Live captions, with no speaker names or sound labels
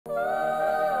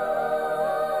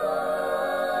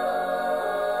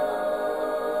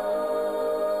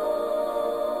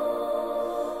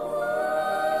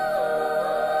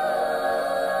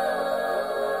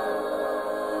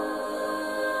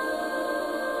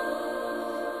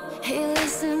Hey,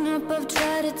 listen up, I've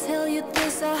tried to tell you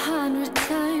this 100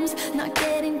 times. Not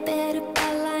getting better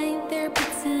by lying there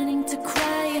pretending to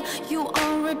cry. You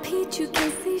on repeat, you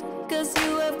can see, cause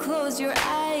you have closed your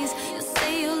eyes. You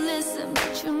say you listen,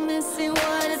 but you're missing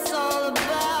what it's all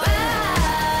about.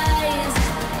 Rise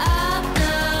up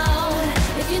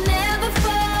now. If you never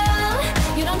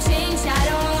fall, you don't change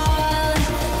at all.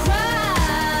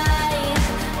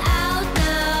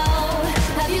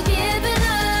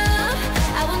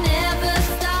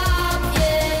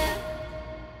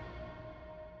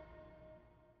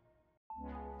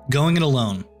 Going it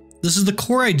alone. This is the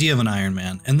core idea of an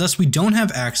Ironman, and thus we don't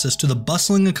have access to the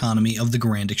bustling economy of the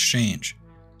Grand Exchange.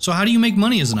 So how do you make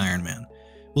money as an Ironman?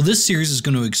 Well, this series is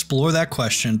going to explore that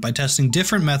question by testing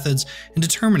different methods and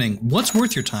determining what's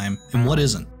worth your time and what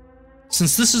isn't.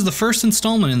 Since this is the first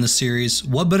installment in this series,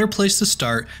 what better place to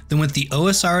start than with the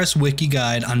OSRS Wiki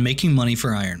guide on making money for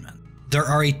Ironmen. There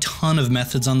are a ton of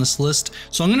methods on this list,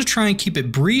 so I'm going to try and keep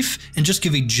it brief and just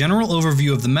give a general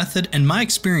overview of the method and my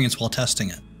experience while testing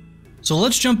it. So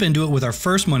let's jump into it with our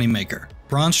first moneymaker,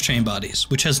 Bronze Chainbodies,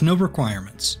 which has no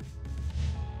requirements.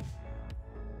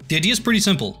 The idea is pretty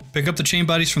simple. Pick up the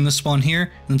Chainbodies from this spawn here,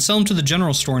 and then sell them to the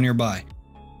general store nearby.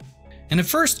 And at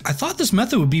first, I thought this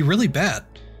method would be really bad.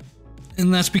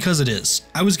 And that's because it is.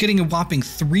 I was getting a whopping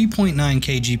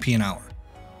 3.9k GP an hour.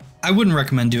 I wouldn't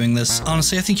recommend doing this.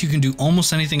 Honestly, I think you can do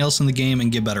almost anything else in the game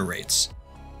and get better rates.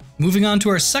 Moving on to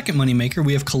our second moneymaker,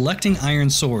 we have collecting iron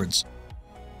swords.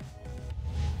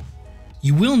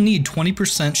 You will need 20%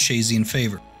 Shazian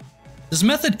favor. This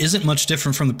method isn't much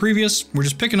different from the previous, we're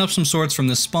just picking up some swords from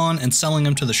this spawn and selling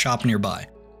them to the shop nearby.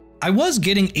 I was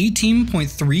getting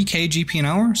 18.3k GP an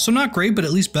hour, so not great, but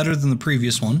at least better than the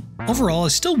previous one. Overall, I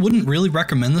still wouldn't really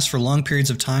recommend this for long periods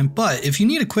of time, but if you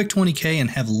need a quick 20k and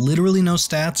have literally no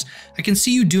stats, I can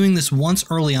see you doing this once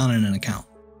early on in an account.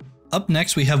 Up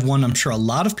next, we have one I'm sure a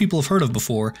lot of people have heard of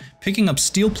before, picking up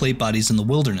steel Platebodies in the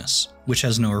wilderness, which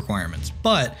has no requirements,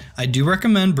 but I do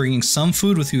recommend bringing some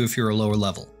food with you if you're a lower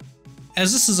level.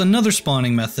 As this is another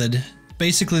spawning method,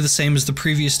 basically the same as the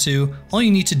previous two, all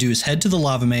you need to do is head to the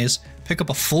lava maze, pick up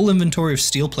a full inventory of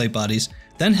steel Platebodies,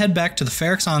 then head back to the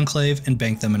Feryx Enclave and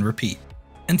bank them and repeat.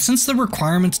 And since the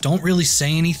requirements don't really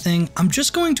say anything, I'm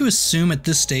just going to assume at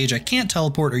this stage I can't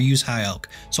teleport or use High Elk,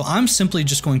 so I'm simply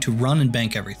just going to run and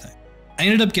bank everything. I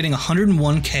ended up getting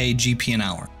 101k GP an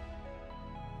hour.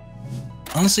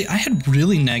 Honestly, I had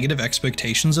really negative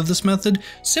expectations of this method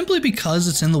simply because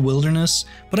it's in the wilderness,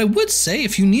 but I would say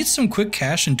if you need some quick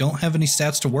cash and don't have any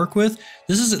stats to work with,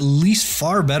 this is at least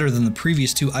far better than the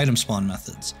previous two item spawn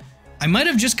methods. I might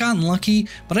have just gotten lucky,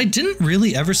 but I didn't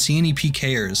really ever see any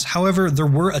PKers. However, there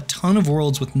were a ton of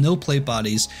worlds with no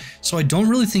Platebodies, so I don't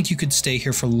really think you could stay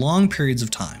here for long periods of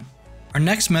time. Our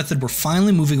next method, we're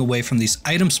finally moving away from these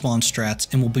item spawn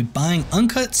strats and we'll be buying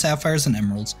uncut sapphires and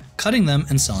emeralds, cutting them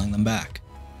and selling them back.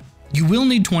 You will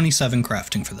need 27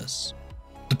 crafting for this.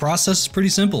 The process is pretty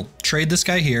simple. Trade this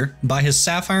guy here, buy his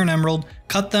sapphire and emerald,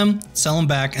 cut them, sell them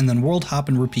back, and then world hop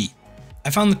and repeat. I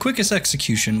found the quickest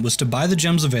execution was to buy the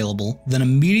gems available, then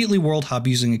immediately world hop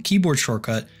using a keyboard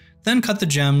shortcut, then cut the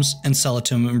gems and sell it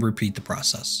to him and repeat the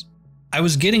process. I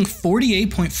was getting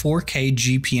 48.4k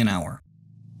GP an hour,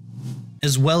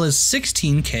 as well as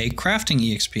 16k crafting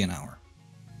EXP an hour.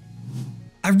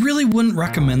 I really wouldn't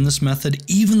recommend this method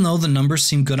even though the numbers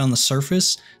seem good on the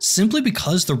surface, simply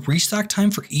because the restock time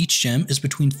for each gem is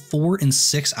between 4 and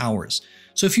 6 hours.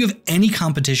 So if you have any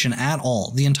competition at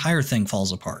all, the entire thing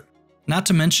falls apart. Not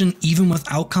to mention, even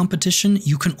without competition,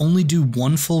 you can only do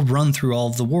one full run through all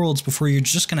of the worlds before you're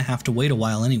just going to have to wait a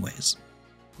while anyways.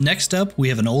 Next up, we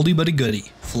have an oldie but a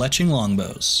goodie, Fletching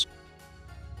Longbows.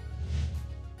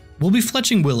 We'll be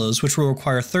fletching willows, which will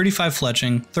require 35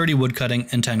 fletching, 30 woodcutting,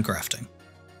 and 10 crafting.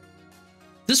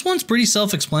 This one's pretty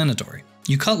self-explanatory.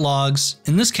 You cut logs,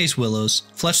 in this case willows,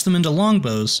 fletch them into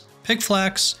longbows, pick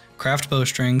flax, craft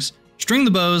bowstrings, string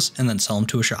the bows, and then sell them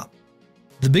to a shop.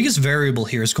 The biggest variable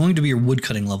here is going to be your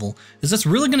woodcutting level, as that's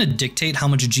really going to dictate how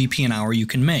much GP an hour you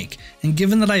can make, and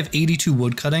given that I have 82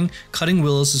 woodcutting, cutting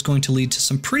willows is going to lead to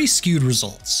some pretty skewed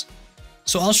results.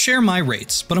 So I'll share my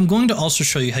rates, but I'm going to also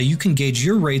show you how you can gauge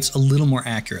your rates a little more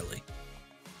accurately.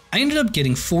 I ended up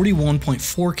getting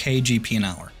 41.4k GP an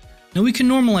hour. Now we can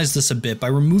normalize this a bit by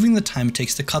removing the time it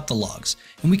takes to cut the logs,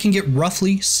 and we can get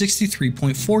roughly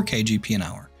 63.4k GP an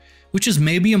hour, which is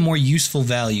maybe a more useful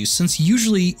value since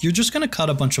usually you're just going to cut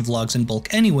a bunch of logs in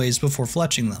bulk anyways before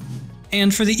fletching them.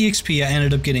 And for the EXP, I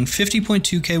ended up getting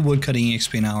 50.2k woodcutting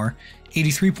EXP an hour,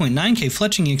 83.9k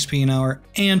fletching EXP an hour,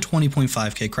 and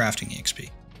 20.5k crafting EXP.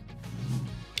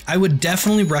 I would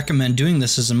definitely recommend doing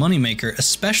this as a moneymaker,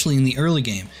 especially in the early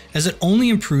game, as it only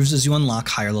improves as you unlock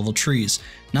higher level trees.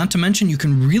 Not to mention you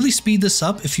can really speed this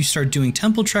up if you start doing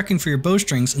temple trekking for your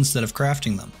bowstrings instead of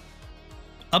crafting them.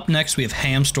 Up next we have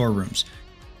H.A.M storerooms.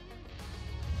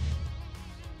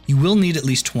 You will need at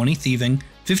least 20 thieving,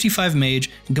 55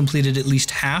 mage, and completed at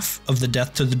least half of the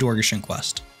Death to the Dorgeshin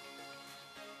quest.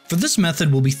 For this method,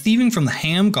 we'll be thieving from the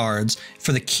H.A.M guards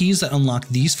for the keys that unlock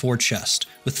these 4 chests.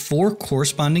 With 4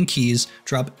 corresponding keys,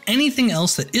 drop anything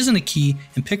else that isn't a key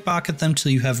and pickpocket them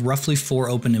till you have roughly 4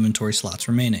 open inventory slots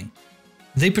remaining.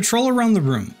 They patrol around the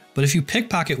room, but if you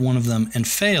pickpocket one of them and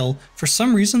fail, for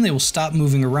some reason they will stop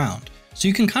moving around. So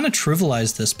you can kind of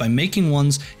trivialize this by making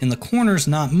ones in the corners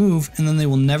not move, and then they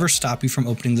will never stop you from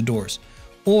opening the doors.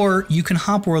 Or you can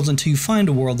hop worlds until you find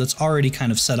a world that's already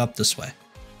kind of set up this way.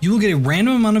 You will get a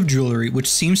random amount of jewelry, which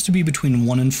seems to be between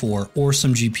 1 and 4, or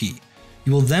some GP.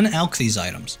 You will then alch these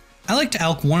items. I like to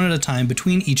alch one at a time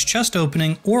between each chest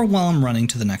opening or while I'm running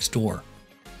to the next door.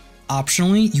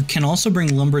 Optionally, you can also bring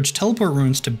Lumbridge teleport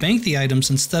runes to bank the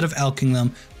items instead of alching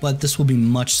them, but this will be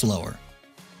much slower.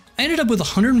 I ended up with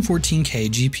 114k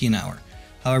GP an hour.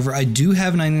 However, I do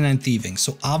have 99 thieving,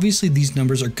 so obviously these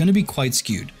numbers are going to be quite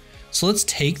skewed. So let's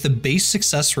take the base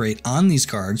success rate on these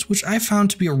guards, which I found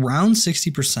to be around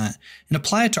 60%, and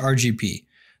apply it to our GP.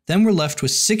 Then we're left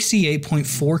with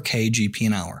 68.4k GP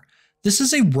an hour. This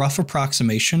is a rough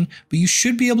approximation, but you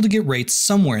should be able to get rates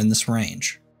somewhere in this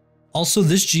range. Also,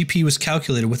 this GP was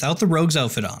calculated without the rogue's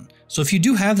outfit on, so if you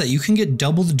do have that, you can get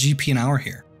double the GP an hour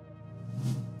here.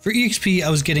 For EXP, I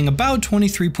was getting about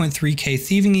 23.3k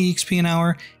thieving EXP an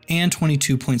hour and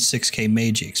 22.6k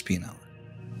mage EXP an hour.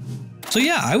 So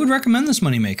yeah, I would recommend this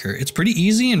moneymaker. It's pretty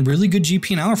easy and really good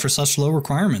GP an hour for such low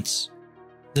requirements.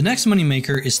 The next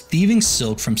moneymaker is thieving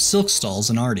silk from silk stalls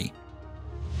in Ardy.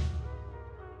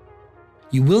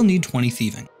 You will need 20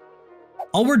 thieving.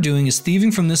 All we're doing is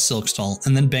thieving from this silk stall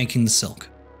and then banking the silk.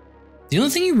 The only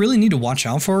thing you really need to watch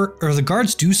out for are the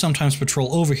guards do sometimes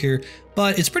patrol over here,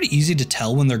 but it's pretty easy to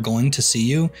tell when they're going to see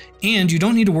you, and you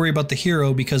don't need to worry about the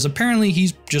hero because apparently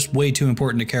he's just way too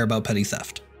important to care about petty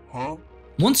theft.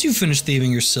 Once you've finished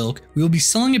thieving your silk, we will be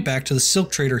selling it back to the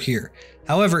silk trader here.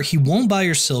 However, he won't buy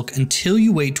your silk until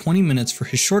you wait 20 minutes for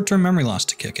his short-term memory loss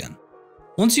to kick in.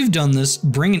 Once you've done this,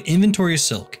 bring an inventory of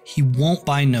silk. He won't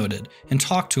buy noted, and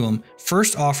talk to him.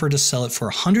 First offer to sell it for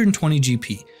 120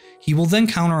 GP. He will then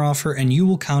counteroffer, and you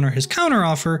will counter his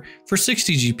counteroffer for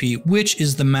 60 GP, which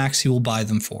is the max he will buy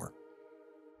them for.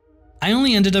 I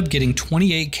only ended up getting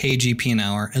 28k GP an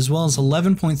hour, as well as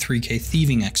 11.3k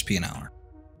thieving XP an hour.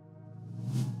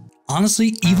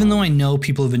 Honestly, even though I know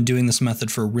people have been doing this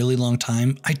method for a really long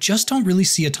time, I just don't really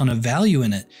see a ton of value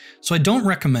in it, so I don't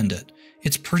recommend it.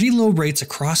 It's pretty low rates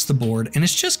across the board, and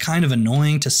it's just kind of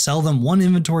annoying to sell them one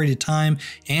inventory at a time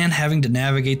and having to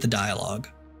navigate the dialogue.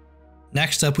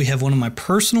 Next up, we have one of my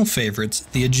personal favorites,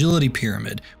 the Agility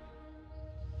Pyramid,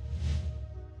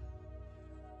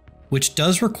 which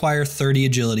does require 30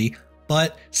 agility,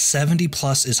 but 70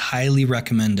 plus is highly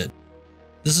recommended.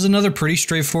 This is another pretty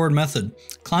straightforward method.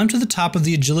 Climb to the top of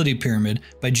the Agility Pyramid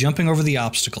by jumping over the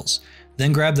obstacles.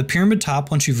 Then grab the pyramid top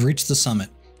once you've reached the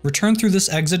summit. Return through this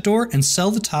exit door and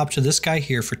sell the top to this guy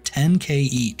here for 10k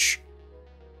each.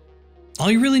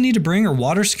 All you really need to bring are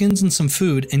water skins and some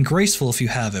food, and graceful if you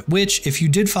have it, which if you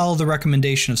did follow the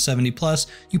recommendation of 70 plus,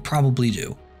 you probably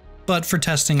do. But for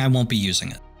testing, I won't be using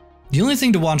it. The only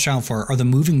thing to watch out for are the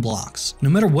moving blocks. No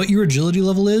matter what your agility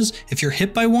level is, if you're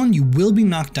hit by one, you will be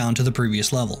knocked down to the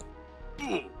previous level.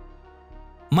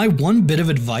 My one bit of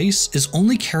advice is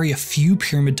only carry a few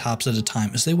pyramid tops at a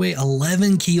time as they weigh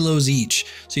 11 kilos each,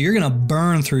 so you're gonna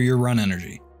burn through your run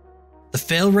energy. The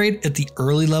fail rate at the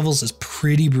early levels is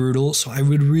pretty brutal, so I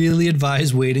would really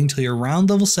advise waiting till you're around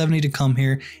level 70 to come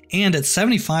here, and at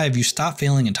 75 you stop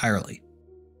failing entirely.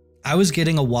 I was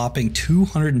getting a whopping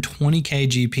 220k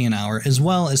GP an hour as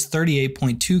well as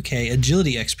 38.2k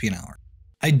agility XP an hour.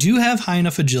 I do have high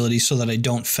enough agility so that I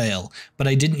don't fail, but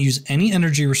I didn't use any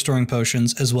energy restoring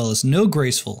potions as well as no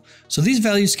graceful, so these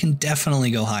values can definitely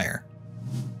go higher.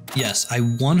 Yes, I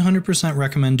 100%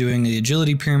 recommend doing the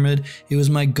Agility Pyramid. It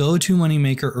was my go-to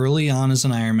moneymaker early on as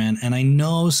an Ironman, and I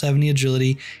know 70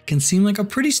 agility can seem like a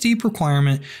pretty steep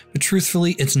requirement, but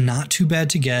truthfully, it's not too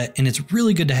bad to get, and it's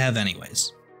really good to have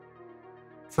anyways.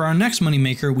 For our next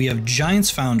moneymaker, we have Giant's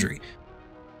Foundry.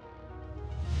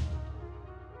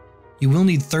 You will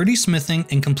need 30 smithing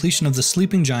and completion of the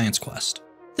Sleeping Giants quest.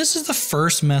 This is the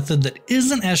first method that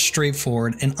isn't as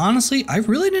straightforward, and honestly, I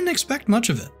really didn't expect much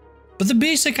of it. But the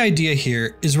basic idea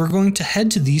here is we're going to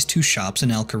head to these two shops in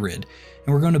Alcarid,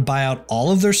 and we're going to buy out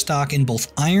all of their stock in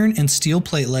both iron and steel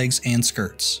plate legs and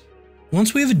skirts.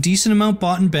 Once we have a decent amount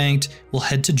bought and banked, we'll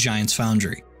head to Giant's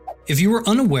Foundry. If you were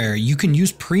unaware, you can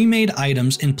use pre-made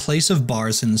items in place of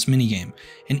bars in this minigame,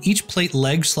 and each plate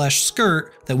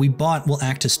leg/skirt that we bought will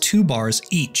act as 2 bars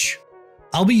each.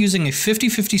 I'll be using a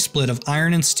 50-50 split of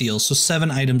iron and steel, so 7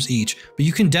 items each, but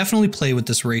you can definitely play with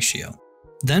this ratio.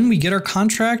 Then we get our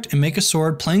contract and make a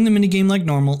sword, playing the minigame like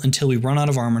normal until we run out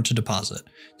of armor to deposit.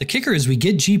 The kicker is we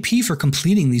get GP for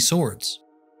completing these swords.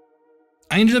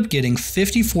 I ended up getting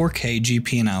 54k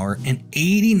GP an hour and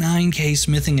 89k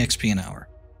smithing XP an hour.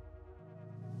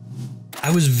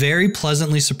 I was very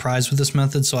pleasantly surprised with this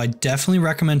method, so I definitely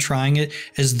recommend trying it,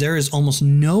 as there is almost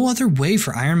no other way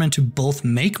for Ironmen to both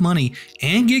make money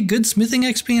and get good smithing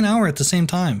XP an hour at the same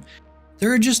time.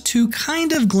 There are just 2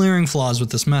 kind of glaring flaws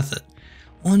with this method.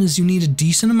 One is you need a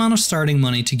decent amount of starting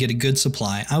money to get a good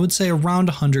supply. I would say around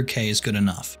 100k is good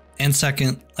enough. And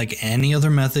second, like any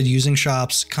other method using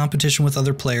shops, competition with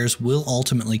other players will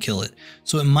ultimately kill it,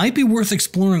 so it might be worth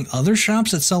exploring other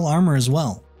shops that sell armor as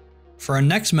well. For our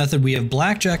next method, we have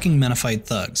Blackjacking Menophyte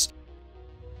Thugs.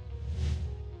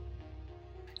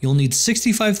 You'll need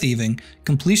 65 thieving,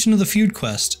 completion of the feud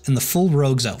quest, and the full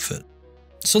rogue's outfit.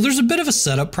 So there's a bit of a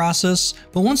setup process,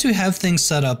 but once you have things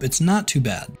set up, it's not too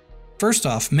bad. First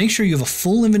off, make sure you have a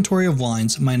full inventory of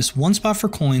wines, minus 1 spot for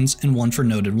coins and 1 for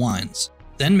noted wines.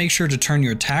 Then make sure to turn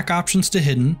your attack options to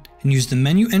hidden, and use the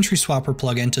menu entry swapper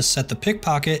plugin to set the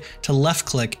pickpocket to left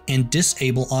click and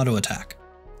disable auto attack.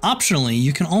 Optionally,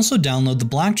 you can also download the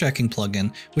Blackjacking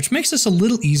plugin, which makes this a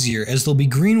little easier, as they'll be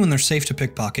green when they're safe to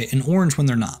pickpocket and orange when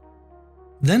they're not.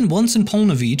 Then once in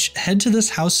Polnovich, head to this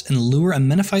house and lure a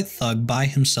Menophyte thug by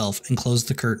himself and close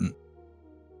the curtain.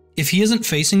 If he isn't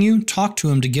facing you, talk to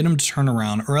him to get him to turn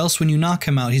around, or else when you knock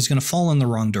him out, he's going to fall in the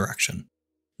wrong direction.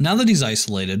 Now that he's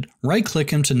isolated, right-click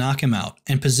him to knock him out,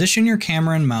 and position your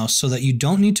camera and mouse so that you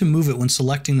don't need to move it when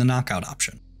selecting the knockout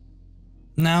option.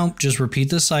 Now, just repeat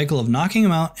this cycle of knocking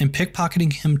him out and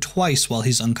pickpocketing him twice while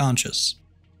he's unconscious.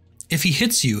 If he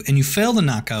hits you and you fail the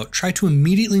knockout, try to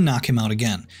immediately knock him out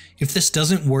again. If this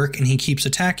doesn't work and he keeps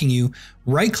attacking you,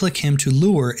 right-click him to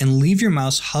lure and leave your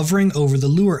mouse hovering over the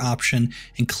lure option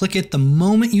and click it the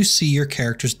moment you see your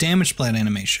character's damage splat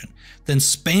animation. Then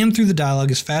spam through the dialogue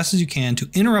as fast as you can to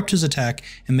interrupt his attack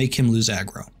and make him lose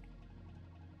aggro.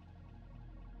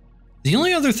 The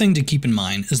only other thing to keep in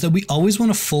mind is that we always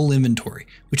want a full inventory,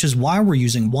 which is why we're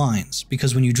using wines,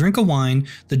 because when you drink a wine,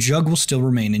 the jug will still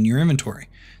remain in your inventory.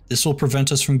 This will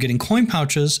prevent us from getting coin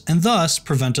pouches and thus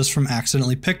prevent us from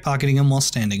accidentally pickpocketing him while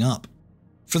standing up.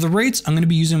 For the rates, I'm going to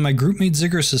be using my groupmate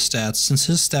Zigguris' stats, since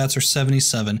his stats are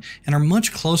 77 and are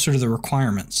much closer to the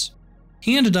requirements.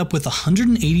 He ended up with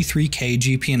 183k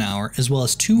GP an hour as well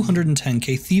as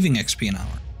 210k thieving XP an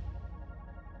hour.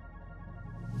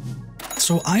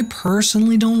 So I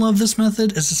personally don't love this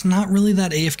method, as it's not really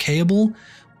that AFKable,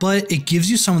 but it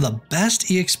gives you some of the best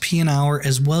EXP an hour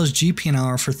as well as GP an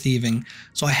hour for thieving,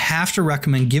 so I have to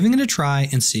recommend giving it a try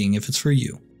and seeing if it's for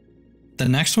you. The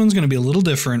next one's going to be a little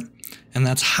different, and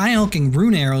that's high alching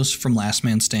rune arrows from Last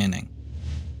Man Standing.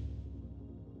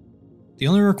 The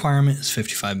only requirement is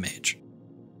 55 mage.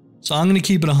 So I'm going to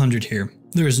keep it 100 here.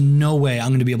 There is no way I'm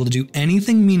going to be able to do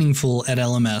anything meaningful at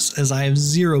LMS, as I have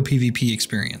 0 PvP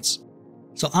experience.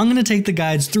 So I'm going to take the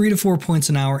guide's 3 to 4 points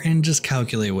an hour and just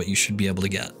calculate what you should be able to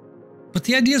get. But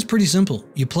the idea is pretty simple.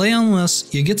 You play on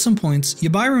less, you get some points, you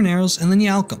buy rune arrows, and then you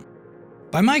alch them.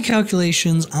 By my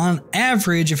calculations, on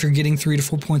average, if you're getting 3 to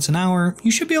 4 points an hour,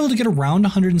 you should be able to get around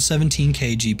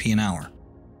 117k GP an hour.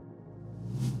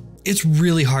 It's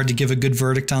really hard to give a good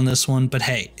verdict on this one, but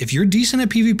hey, if you're decent at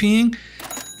PvPing,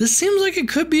 this seems like it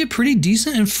could be a pretty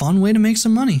decent and fun way to make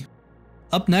some money.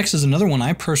 Up next is another one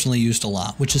I personally used a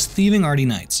lot, which is thieving Ardy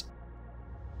Knights.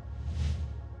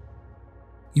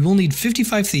 You will need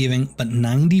 55 thieving, but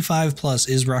 95 plus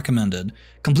is recommended,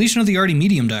 completion of the Ardy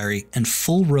medium diary, and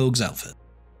full rogue's outfit.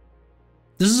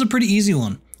 This is a pretty easy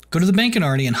one. Go to the bank in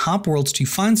Ardy and hop worlds till you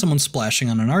find someone splashing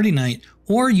on an Ardy Knight,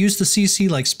 or use the CC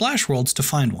like splash worlds to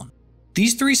find one.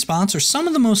 These 3 spots are some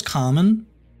of the most common.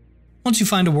 Once you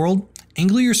find a world,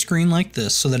 angle your screen like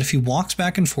this so that if he walks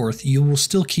back and forth, you will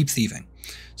still keep thieving.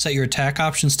 Set your attack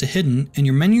options to hidden and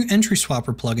your menu entry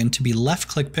swapper plugin to be left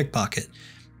click pickpocket.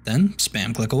 Then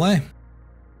spam click away.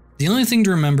 The only thing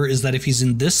to remember is that if he's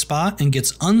in this spot and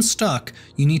gets unstuck,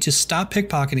 you need to stop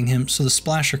pickpocketing him so the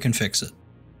splasher can fix it.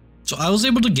 So I was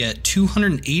able to get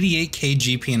 288k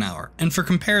GP an hour, and for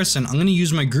comparison, I'm going to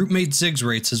use my groupmate Zig's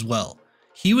rates as well.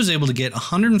 He was able to get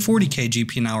 140k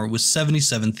GP an hour with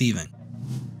 77 thieving.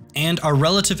 And our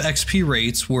relative XP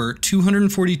rates were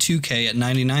 242k at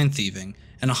 99 thieving,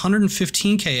 and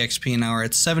 115k XP an hour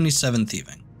at 77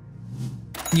 thieving.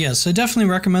 Yes, I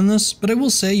definitely recommend this, but I will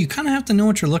say you kind of have to know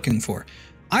what you're looking for.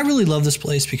 I really love this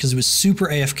place because it was super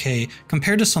AFK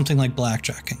compared to something like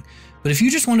Blackjacking. But if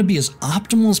you just want to be as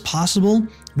optimal as possible,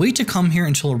 wait to come here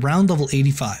until around level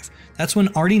 85. That's when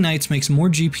Ardy Knights makes more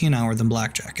GP an hour than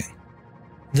Blackjacking.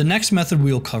 The next method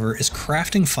we will cover is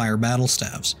crafting fire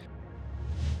Battlestaves.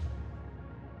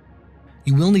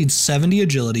 You will need 70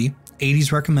 agility,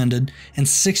 80s recommended, and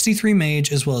 63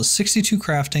 mage as well as 62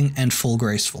 crafting and full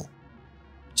graceful.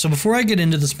 So before I get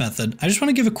into this method, I just want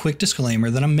to give a quick disclaimer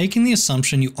that I'm making the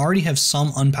assumption you already have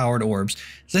some unpowered orbs,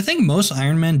 as I think most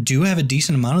Ironmen do have a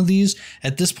decent amount of these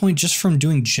at this point just from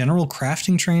doing general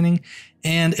crafting training,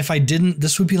 and if I didn't,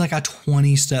 this would be like a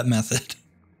 20-step method.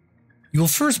 You will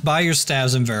first buy your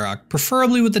staves in Varrock,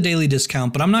 preferably with the daily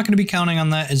discount, but I'm not going to be counting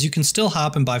on that as you can still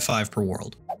hop and buy 5 per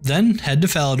world. Then head to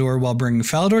Falador while bringing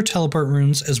Falador teleport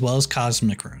runes as well as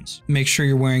cosmic runes. Make sure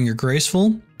you're wearing your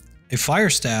graceful, a fire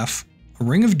staff, a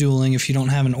ring of dueling if you don't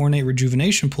have an ornate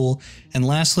rejuvenation pool, and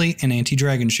lastly, an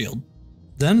anti-dragon shield.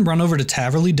 Then run over to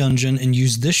Taverley Dungeon and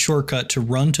use this shortcut to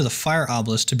run to the fire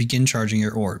obelisk to begin charging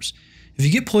your orbs. If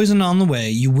you get poisoned on the way,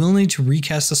 you will need to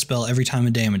recast the spell every time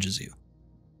it damages you.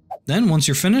 Then once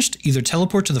you're finished, either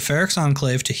teleport to the Feryx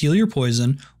Enclave to heal your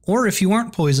poison, or if you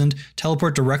aren't poisoned,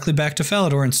 teleport directly back to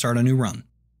Falador and start a new run.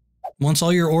 Once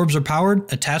all your orbs are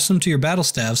powered, attach them to your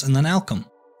Battlestaves and then alch them.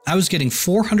 I was getting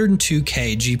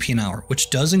 402k GP an hour,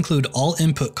 which does include all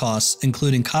input costs,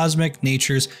 including cosmic,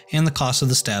 natures, and the cost of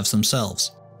the staves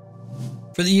themselves.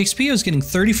 For the EXP, I was getting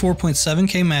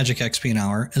 34.7k magic XP an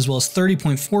hour, as well as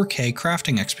 30.4k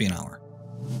crafting XP an hour.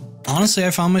 Honestly, I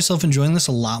found myself enjoying this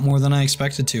a lot more than I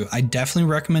expected to. I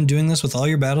definitely recommend doing this with all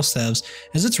your Battlestaves,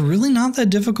 as it's really not that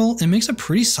difficult and makes a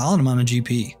pretty solid amount of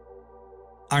GP.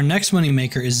 Our next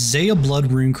moneymaker is Zeah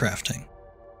Blood rune crafting.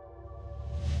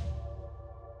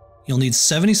 You'll need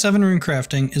 77 rune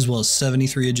crafting as well as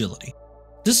 73 agility.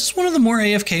 This is one of the more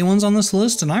AFK ones on this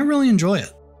list and I really enjoy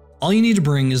it. All you need to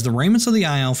bring is the Raiments of the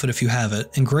Eye outfit if you have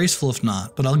it, and graceful if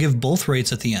not, but I'll give both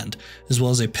rates at the end, as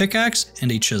well as a pickaxe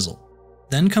and a chisel.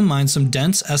 Then come mine some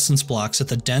dense essence blocks at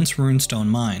the dense runestone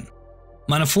mine.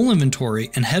 Mine a full inventory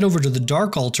and head over to the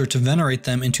dark altar to venerate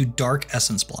them into dark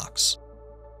essence blocks.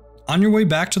 On your way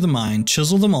back to the mine,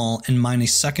 chisel them all and mine a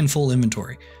second full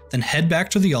inventory, then head back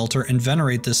to the altar and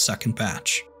venerate this second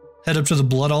batch. Head up to the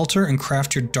blood altar and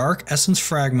craft your dark essence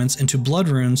fragments into blood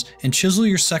runes and chisel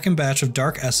your second batch of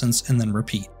dark essence and then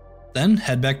repeat. Then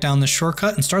head back down this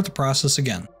shortcut and start the process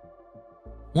again.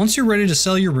 Once you're ready to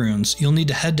sell your runes, you'll need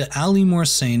to head to Ali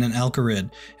Morsane and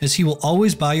Alcarid, as he will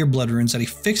always buy your blood runes at a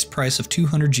fixed price of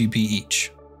 200 GP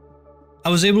each. I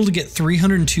was able to get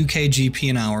 302k GP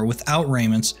an hour without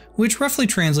raiments, which roughly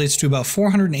translates to about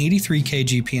 483k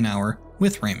GP an hour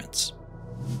with raiments,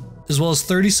 as well as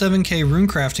 37k rune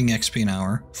crafting XP an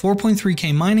hour,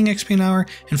 4.3k mining XP an hour,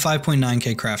 and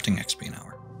 5.9k crafting XP an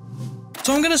hour.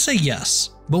 So I'm gonna say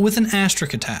yes, but with an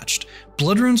asterisk attached.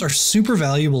 Blood runes are super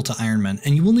valuable to Ironmen,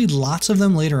 and you will need lots of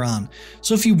them later on.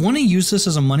 So if you want to use this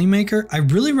as a moneymaker, I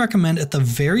really recommend at the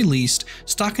very least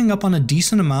stocking up on a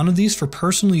decent amount of these for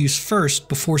personal use first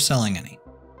before selling any.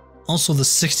 Also, the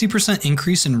 60%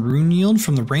 increase in rune yield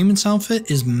from the Raiments outfit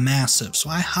is massive, so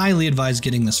I highly advise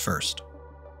getting this first.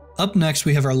 Up next,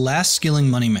 we have our last skilling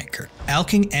moneymaker,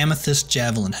 alching Amethyst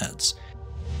Jav Heads.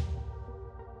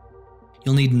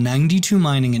 You'll need 92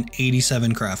 mining and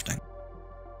 87 crafting.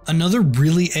 Another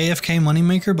really AFK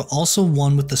moneymaker, but also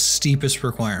one with the steepest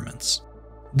requirements.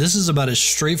 This is about as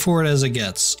straightforward as it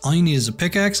gets. All you need is a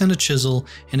pickaxe and a chisel,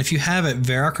 and if you have it,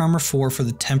 Varrock Armor 4 for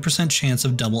the 10% chance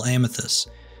of double amethyst.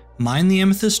 Mine the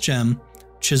Amethyst Gem,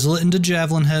 chisel it into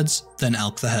javelin heads, then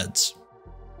alch the heads.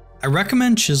 I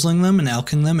recommend chiseling them and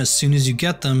alching them as soon as you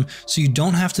get them, so you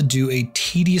don't have to do a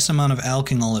tedious amount of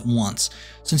alching all at once.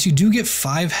 Since you do get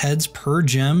 5 heads per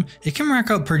gem, it can rack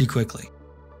up pretty quickly.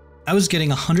 I was getting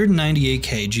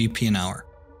 198k GP an hour.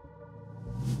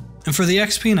 And for the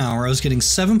XP an hour, I was getting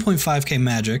 7.5k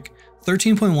magic,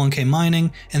 13.1k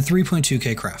mining, and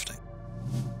 3.2k crafting.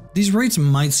 These rates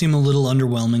might seem a little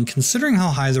underwhelming considering how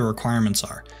high the requirements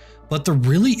are, but there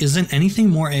really isn't anything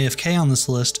more AFK on this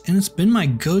list, and it's been my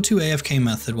go-to AFK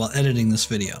method while editing this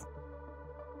video.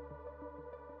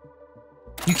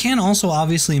 You can also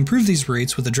obviously improve these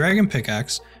rates with a Dragon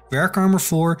Pickaxe, Varrock Armor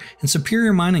 4, and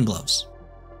Superior Mining Gloves.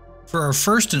 For our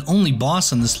first and only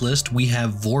boss on this list, we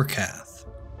have Vorkath.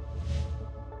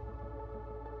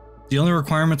 The only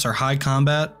requirements are high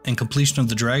combat and completion of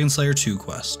the Dragon Slayer 2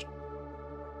 quest.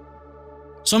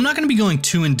 So I'm not going to be going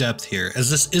too in depth here, as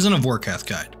this isn't a Vorkath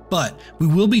guide, but we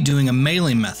will be doing a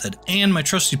melee method, and my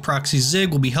trusty proxy Zig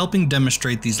will be helping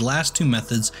demonstrate these last two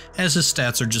methods as his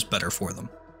stats are just better for them.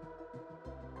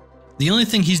 The only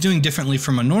thing he's doing differently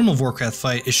from a normal Vorkath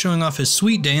fight is showing off his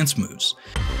sweet dance moves.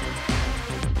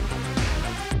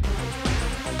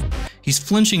 He's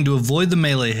flinching to avoid the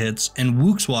melee hits and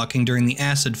wooks walking during the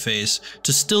acid phase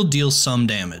to still deal some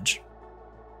damage.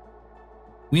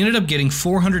 We ended up getting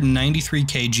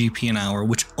 493k GP an hour,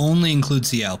 which only includes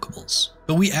the alkables.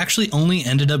 But we actually only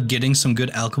ended up getting some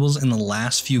good alkables in the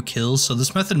last few kills, so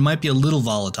this method might be a little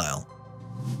volatile.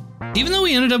 Even though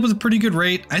we ended up with a pretty good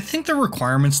rate, I think the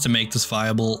requirements to make this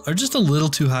viable are just a little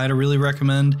too high to really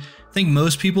recommend. I think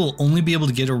most people will only be able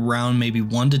to get around maybe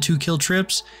 1 to 2 kill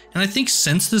trips, and I think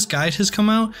since this guide has come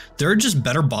out, there are just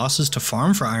better bosses to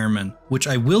farm for Ironmen, which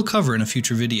I will cover in a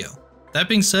future video. That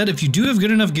being said, if you do have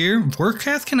good enough gear,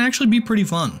 Vorkath can actually be pretty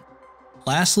fun.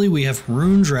 Lastly, we have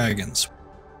Rune Dragons,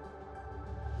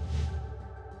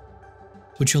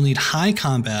 which you'll need high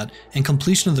combat and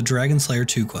completion of the Dragon Slayer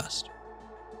 2 quest.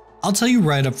 I'll tell you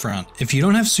right up front, if you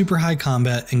don't have super high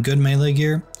combat and good melee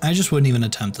gear, I just wouldn't even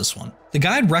attempt this one. The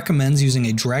guide recommends using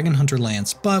a Dragon Hunter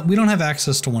Lance, but we don't have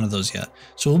access to one of those yet,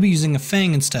 so we'll be using a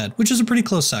Fang instead, which is a pretty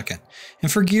close second.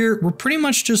 And for gear, we're pretty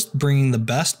much just bringing the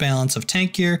best balance of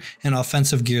tank gear and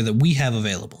offensive gear that we have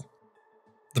available.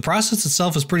 The process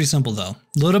itself is pretty simple though.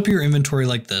 Load up your inventory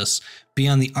like this, be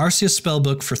on the Arceus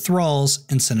spellbook for Thralls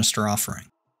and Sinister Offering.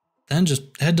 Then just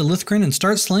head to Lithgren and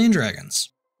start slaying dragons.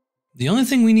 The only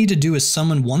thing we need to do is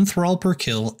summon 1 Thrall per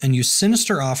kill and use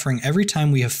Sinister Offering every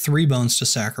time we have 3 bones to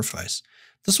sacrifice.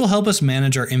 This will help us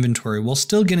manage our inventory while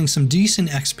still getting some decent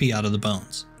XP out of the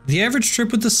bones. The average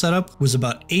trip with this setup was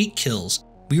about 8 kills.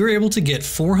 We were able to get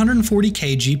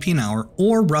 440k GP an hour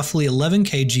or roughly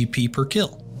 11k GP per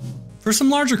kill. For some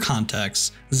larger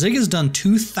context, Zig has done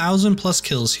 2,000 plus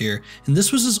kills here, and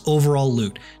this was his overall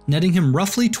loot, netting him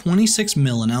roughly 26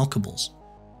 mil in alkables.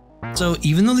 So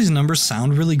even though these numbers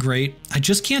sound really great, I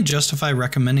just can't justify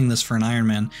recommending this for an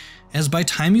Ironman, as by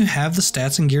time you have the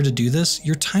stats and gear to do this,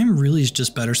 your time really is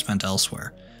just better spent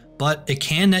elsewhere. But it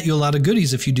can net you a lot of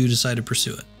goodies if you do decide to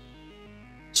pursue it.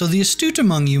 So the astute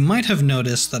among you might have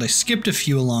noticed that I skipped a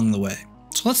few along the way,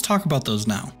 so let's talk about those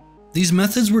now. These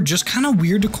methods were just kind of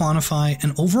weird to quantify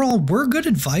and overall were good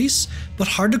advice, but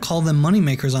hard to call them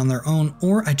moneymakers on their own,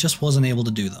 or I just wasn't able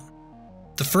to do them.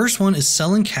 The first one is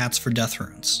selling cats for death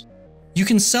runes. You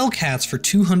can sell cats for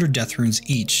 200 death runes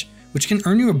each, which can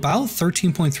earn you about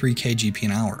 13.3k GP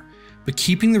an hour, but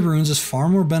keeping the runes is far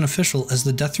more beneficial as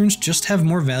the death runes just have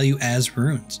more value as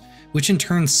runes, which in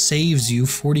turn saves you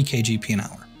 40k GP an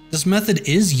hour. This method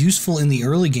is useful in the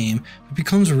early game, but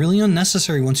becomes really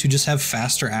unnecessary once you just have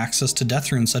faster access to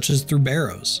death runes such as through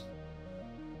barrows.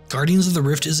 Guardians of the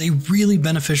Rift is a really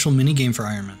beneficial minigame for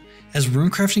Ironmen, as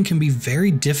runecrafting can be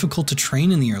very difficult to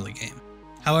train in the early game.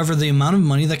 However, the amount of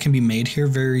money that can be made here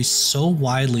varies so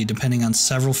widely depending on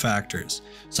several factors,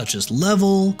 such as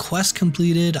level, quest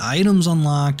completed, items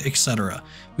unlocked, etc.,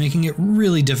 making it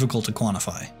really difficult to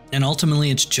quantify. And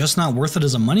ultimately, it's just not worth it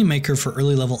as a moneymaker for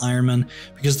early level Ironmen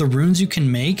because the runes you can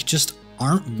make just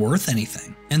aren't worth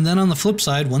anything. And then on the flip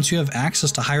side, once you have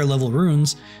access to higher level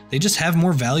runes, they just have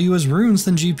more value as runes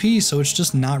than GP, so it's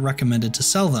just not recommended to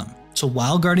sell them. So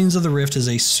while Guardians of the Rift is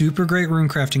a super great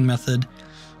runecrafting method,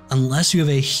 unless you have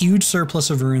a huge surplus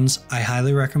of runes, I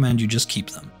highly recommend you just keep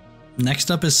them. Next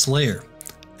up is Slayer.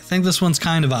 I think this one's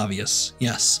kind of obvious.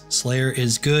 Yes, Slayer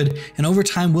is good and over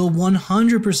time will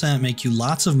 100% make you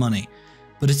lots of money,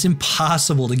 but it's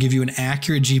impossible to give you an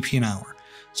accurate GP an hour.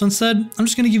 So instead, I'm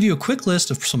just going to give you a quick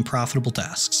list of some profitable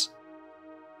tasks.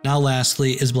 Now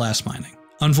lastly is blast mining.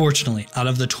 Unfortunately, out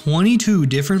of the 22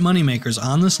 different moneymakers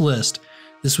on this list,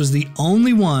 this was the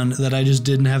only one that I just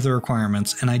didn't have the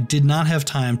requirements, and I did not have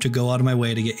time to go out of my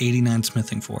way to get 89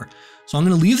 smithing for. So I'm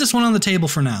going to leave this one on the table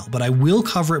for now, but I will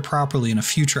cover it properly in a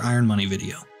future Iron Money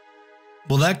video.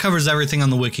 Well, that covers everything on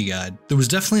the wiki guide. There was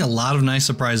definitely a lot of nice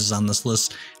surprises on this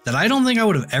list that I don't think I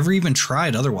would have ever even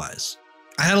tried otherwise.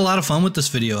 I had a lot of fun with this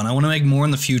video and I want to make more in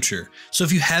the future, so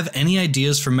if you have any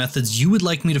ideas for methods you would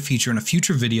like me to feature in a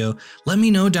future video, let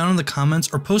me know down in the comments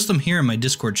or post them here in my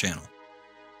Discord channel.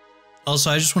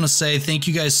 Also, I just want to say thank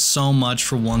you guys so much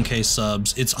for 1K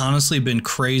subs. It's honestly been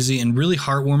crazy and really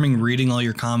heartwarming reading all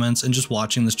your comments and just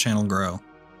watching this channel grow.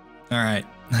 Alright,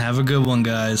 have a good one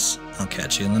guys. I'll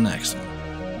catch you in the next one.